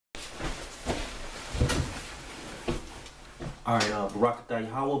Alright, Barakatah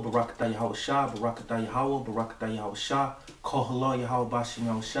Yahweh, Barakatah Yahweh Shah, Barakatah Yahweh, Barakatah Yahweh Shah, Call Halal Yahweh Bashim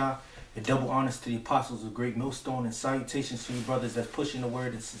Yahweh Shah, and double honors to the apostles of Great Millstone, and salutations to you brothers that's pushing the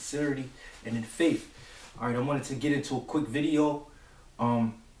word in sincerity and in faith. Alright, I wanted to get into a quick video.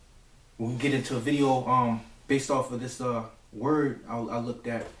 We'll get into a video based off of this word I looked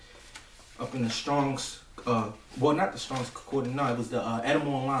at up in the Strong's, well, not the Strong's Concordance, no, it was the Adam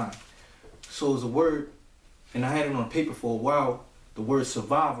Online. So it was a word, and I had it on paper for a while, the word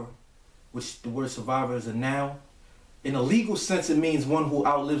survivor, which the word survivor is a noun. In a legal sense, it means one who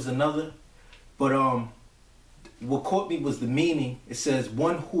outlives another. But what caught me was the meaning. It says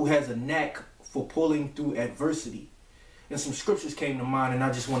one who has a knack for pulling through adversity. And some scriptures came to mind, and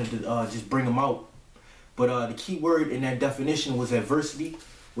I just wanted to just bring them out. But the key word in that definition was adversity,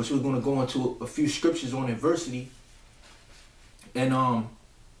 which we're going to go into a few scriptures on adversity. And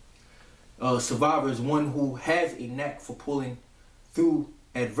survivor is one who has a knack for pulling through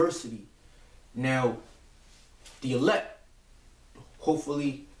adversity. Now, the elect,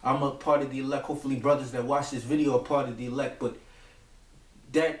 hopefully I'm a part of the elect. Hopefully brothers that watch this video are part of the elect. But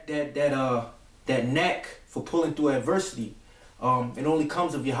that knack for pulling through adversity, it only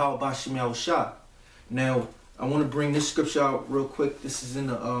comes of Yahweh Bashim Yahweh Shah. Now, I want to bring this scripture out real quick. This is in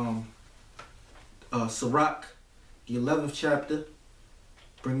the Sirach, the 11th chapter.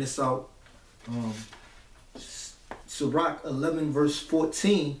 Bring this out. Sirach 11 verse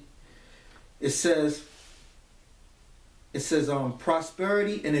 14. It says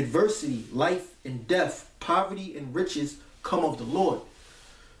prosperity and adversity, life and death, poverty and riches come of the Lord.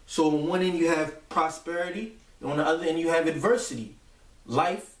 So on one end you have prosperity, and on the other end you have adversity.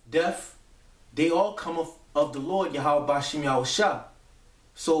 Life, death, they all come of the Lord, Yahweh Bashim Yahweh Shah.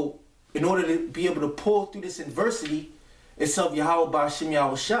 So in order to be able to pull through this adversity, it's of Yahweh Bashim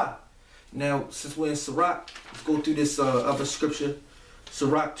Yahweh Shah. Now, since we're in Sirach, let's go through this other scripture.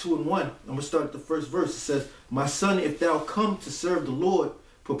 Sirach 2 and 1. I'm going to start at the first verse. It says, My son, if thou come to serve the Lord,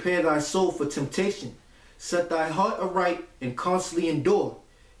 prepare thy soul for temptation. Set thy heart aright and constantly endure,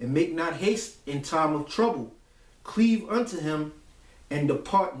 and make not haste in time of trouble. Cleave unto him, and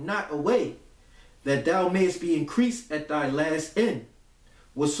depart not away, that thou mayest be increased at thy last end.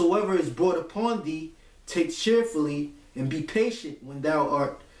 Whatsoever is brought upon thee, take cheerfully, and be patient when thou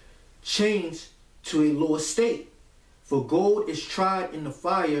art changed to a lower state. For gold is tried in the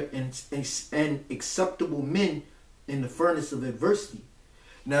fire, and acceptable men in the furnace of adversity.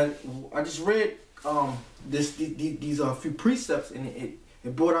 Now, I just read these are a few precepts, and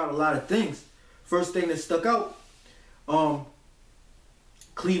it brought out a lot of things. First thing that stuck out,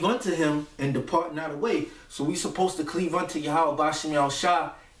 cleave unto him and depart not away. So we supposed to cleave unto Yahweh Bashim Yahweh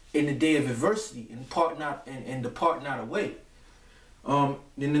Shah in the day of adversity, and depart not away.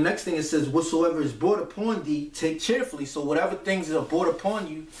 Then the next thing it says, whatsoever is brought upon thee, take cheerfully. So whatever things are brought upon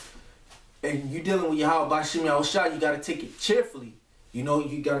you, and you're dealing with Yahweh Bashim Yahweh Shah, you got to take it cheerfully. You know,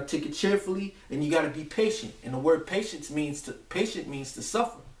 you got to take it cheerfully, and you got to be patient. And the word patience means to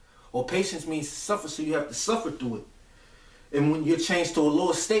suffer. Or patience means to suffer, so you have to suffer through it. And when you're changed to a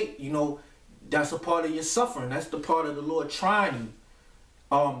lower state, you know, that's a part of your suffering. That's the part of the Lord trying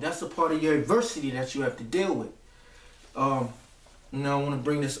you. That's a part of your adversity that you have to deal with. Now I want to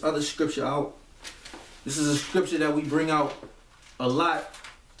bring this other scripture out. This is a scripture that we bring out a lot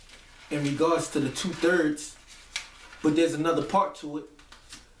in regards to the 2/3, but there's another part to it.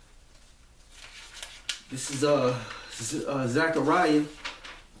 This is Zechariah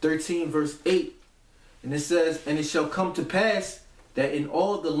 13 verse 8, and it says, And it shall come to pass that in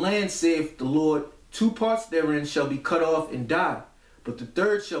all the land, saith the Lord, 2 parts therein shall be cut off and die, but the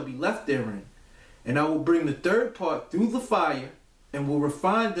third shall be left therein. And I will bring the third part through the fire, and will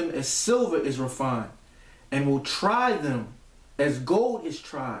refine them as silver is refined, and will try them as gold is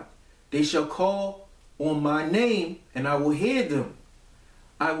tried. They shall call on my name, and I will hear them.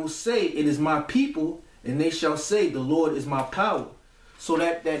 I will say, It is my people, and they shall say, The Lord is my power. So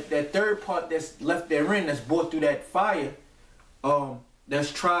that third part that's left therein, that's brought through that fire,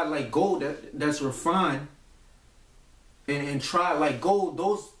 that's tried like gold, that's refined and tried like gold,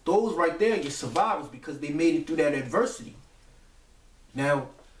 those right there are your survivors, because they made it through that adversity. Now,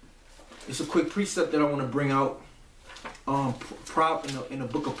 it's a quick precept that I want to bring out. In the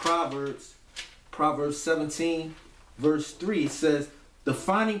book of Proverbs, Proverbs 17, verse 3, it says, The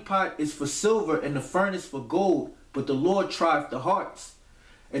finding pot is for silver, and the furnace for gold, but the Lord trieth the hearts.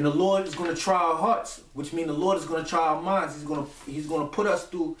 And the Lord is going to try our hearts, which means the Lord is going to try our minds. He's going to put us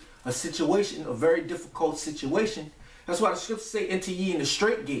through a situation, a very difficult situation. That's why the scriptures say, Enter ye in the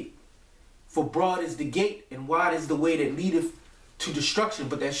straight gate. For broad is the gate, and wide is the way that leadeth to destruction.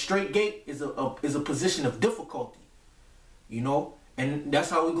 But that straight gate is a position of difficulty. you know, and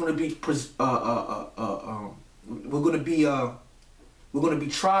that's how we're gonna be. We're gonna be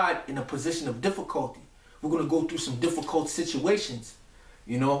tried in a position of difficulty. We're gonna go through some difficult situations,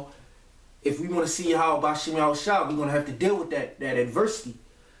 you know. If we want to see how Bashim Yahushua, we're gonna have to deal with that adversity.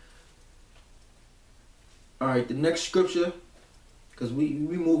 All right, the next scripture, because we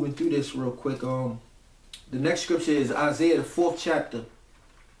moving through this real quick. The next scripture is Isaiah the 4th chapter,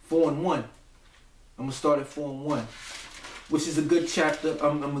 4 and 1. I'm gonna start at 4 and 1, which is a good chapter.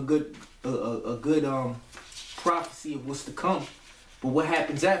 A good prophecy of what's to come. But what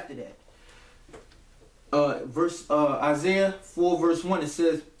happens after that? Isaiah 4 verse 1, it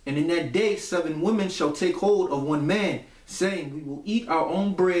says, "And in that day 7 women shall take hold of one man, saying, we will eat our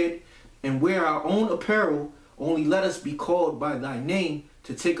own bread and wear our own apparel, only let us be called by thy name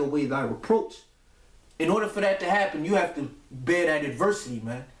to take away thy reproach." In order for that to happen, you have to bear that adversity,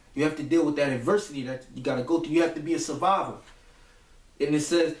 man. You have to deal with that adversity that you got to go through. You have to be a survivor. And it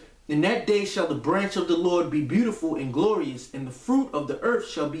says, "In that day shall the branch of the Lord be beautiful and glorious, and the fruit of the earth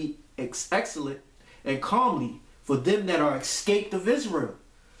shall be excellent and calmly for them that are escaped of Israel."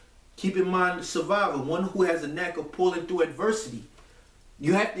 Keep in mind the survivor, one who has a knack of pulling through adversity.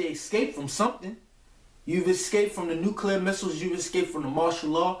 You have to escape from something. You've escaped from the nuclear missiles. You've escaped from the martial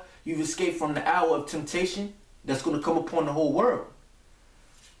law. You've escaped from the hour of temptation that's going to come upon the whole world.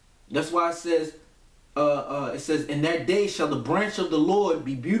 That's why it says, "In that day shall the branch of the Lord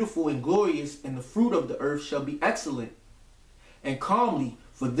be beautiful and glorious, and the fruit of the earth shall be excellent and calmly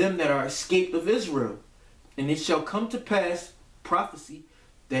for them that are escaped of Israel. And it shall come to pass," prophecy,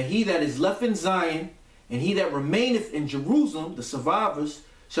 "that he that is left in Zion and he that remaineth in Jerusalem," the survivors,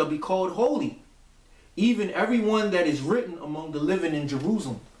 "shall be called holy, even every one that is written among the living in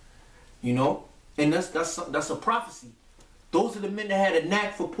Jerusalem." You know, and that's a prophecy. Those are the men that had a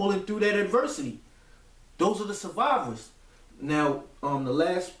knack for pulling through that adversity. Those are the survivors. Now, the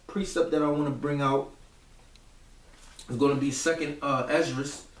last precept that I want to bring out is going to be 2nd Ezra,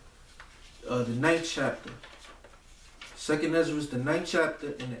 the 9th chapter. 2nd Ezra, the 9th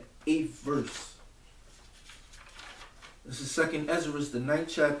chapter, and the 8th verse. This is 2nd Ezra, the 9th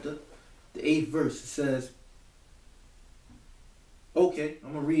chapter, the 8th verse. It says, okay,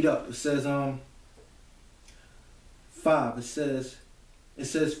 I'm going to read up. It says, 5, it says,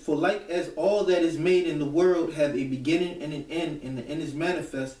 "For like as all that is made in the world have a beginning and an end, and the end is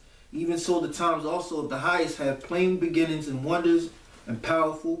manifest, even so the times also of the highest have plain beginnings and wonders and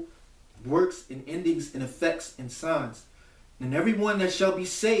powerful works and endings and effects and signs. And everyone that shall be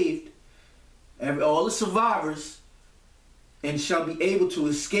saved, all the survivors, and shall be able to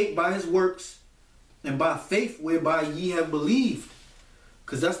escape by his works and by faith whereby ye have believed."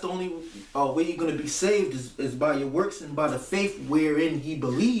 Because that's the only way you're going to be saved is by your works and by the faith wherein ye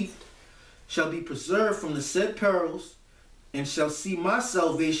believed, "shall be preserved from the said perils, and shall see my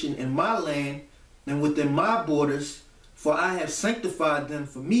salvation in my land and within my borders, for I have sanctified them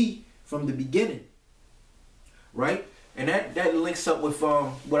for me from the beginning." Right? And that links up with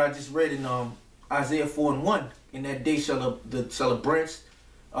what I just read in Isaiah 4 and 1. "In that day shall the branch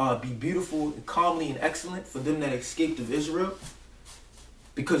be beautiful and calmly and excellent for them that escaped of Israel."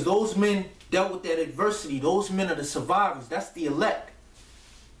 Because those men dealt with that adversity. Those men are the survivors. That's the elect.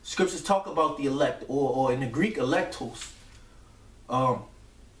 Scriptures talk about the elect, or in the Greek, electos.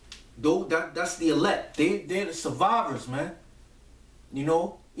 That's the elect. They're the survivors, man. You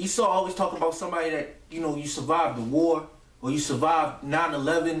know, Esau always talk about somebody that, you know, you survived the war, or you survived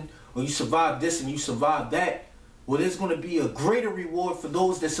 9/11, or you survived this and you survived that. Well, there's going to be a greater reward for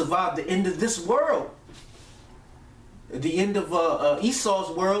those that survive the end of this world. The end of Esau's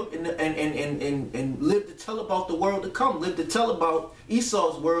world, and live to tell about the world to come. Live to tell about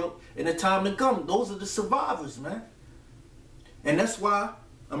Esau's world in the time to come. Those are the survivors, man. And that's why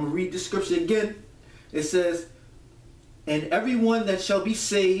I'm going to read the scripture again. It says, "And everyone that shall be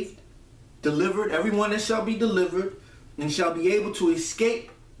saved," delivered, everyone that shall be delivered, "and shall be able to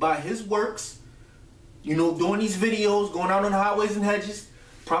escape by his works," you know, doing these videos, going out on highways and hedges,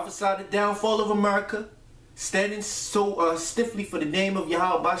 prophesy the downfall of America, standing so stiffly for the name of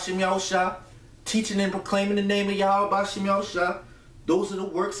Yahweh Bashim Yahushua, teaching and proclaiming the name of Yahweh Bashim Yahushua. Those are the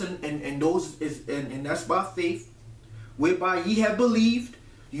works, and that's by faith, whereby ye have believed.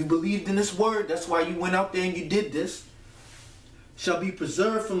 You believed in this word. That's why you went out there and you did this. "Shall be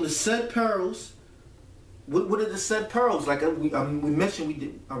preserved from the said perils." What are the said perils? Like we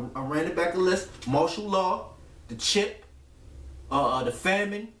mentioned, I ran it back a list: martial law, the chip, the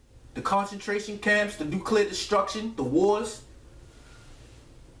famine, the concentration camps, the nuclear destruction, the wars.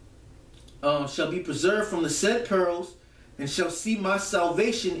 "Shall be preserved from the said perils, and shall see my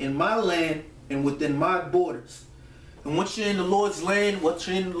salvation in my land and within my borders." And once you're in the Lord's land, once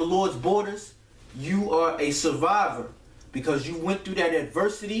you're in the Lord's borders, you are a survivor because you went through that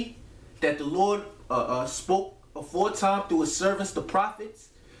adversity that the Lord spoke aforetime through his servants, the prophets.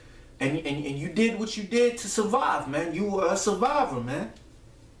 And you did what you did to survive, man. You were a survivor, man.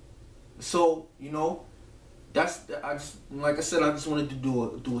 So, you know, like I said, I just wanted to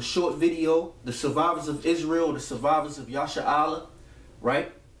do a short video. The survivors of Israel, the survivors of Yasha'Allah,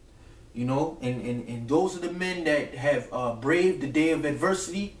 right? You know, and those are the men that have braved the day of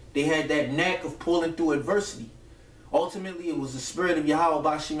adversity. They had that knack of pulling through adversity. Ultimately, it was the spirit of Yahweh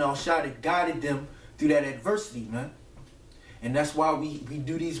Bashim Al-Shah that guided them through that adversity, man. And that's why we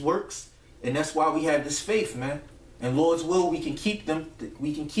do these works, and that's why we have this faith, man. And Lord's will, we can keep them,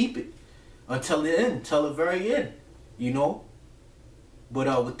 we can keep it until the end, until the very end, you know.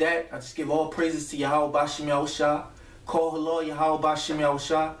 But with that, I just give all praises to Yahweh Bashim Al-Shah, call halal Yahweh Bashim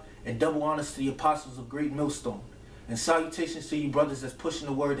Al-Shah, and double honors to the apostles of Great Millstone. And salutations to you brothers that's pushing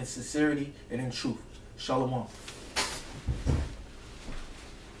the word in sincerity and in truth. Shalom.